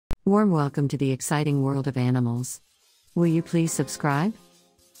Warm welcome to the exciting world of animals. Will you please subscribe?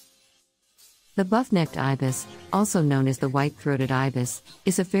 The buff-necked ibis, also known as the white-throated ibis,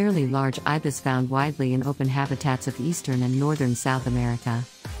 is a fairly large ibis found widely in open habitats of eastern and northern South America.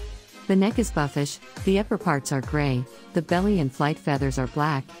 The neck is buffish, the upper parts are gray, the belly and flight feathers are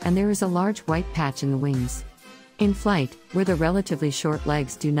black, and there is a large white patch in the wings. In flight, where the relatively short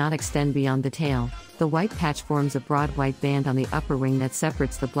legs do not extend beyond the tail, the white patch forms a broad white band on the upper wing that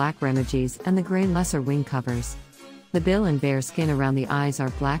separates the black remiges and the gray lesser wing covers. The bill and bare skin around the eyes are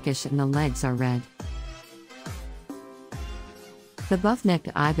blackish and the legs are red. The buff-necked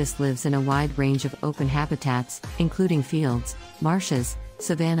ibis lives in a wide range of open habitats, including fields, marshes,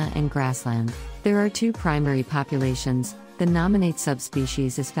 savanna and grassland. There are two primary populations. The nominate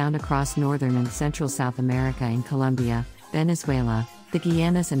subspecies is found across northern and central South America in Colombia, Venezuela, the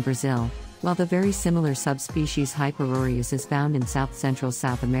Guianas and Brazil, while the very similar subspecies hyperorius is found in south-central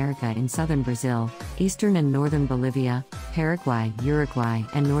South America in southern Brazil, eastern and northern Bolivia, Paraguay, Uruguay,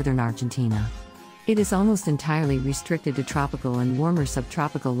 and northern Argentina. It is almost entirely restricted to tropical and warmer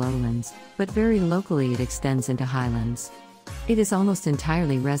subtropical lowlands, but very locally it extends into highlands. It is almost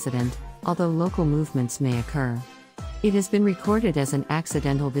entirely resident, although local movements may occur. It has been recorded as an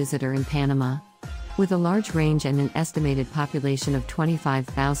accidental visitor in Panama. With a large range and an estimated population of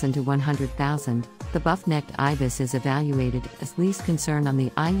 25,000 to 100,000, the buff-necked ibis is evaluated as least concern on the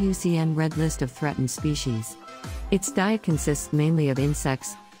IUCN Red List of Threatened Species. Its diet consists mainly of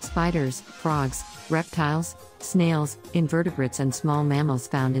insects, spiders, frogs, reptiles, snails, invertebrates and small mammals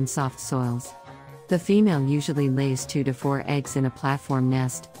found in soft soils. The female usually lays 2 to 4 eggs in a platform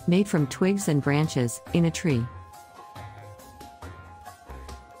nest, made from twigs and branches, in a tree.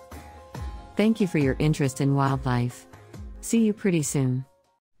 Thank you for your interest in wildlife. See you pretty soon.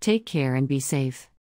 Take care and be safe.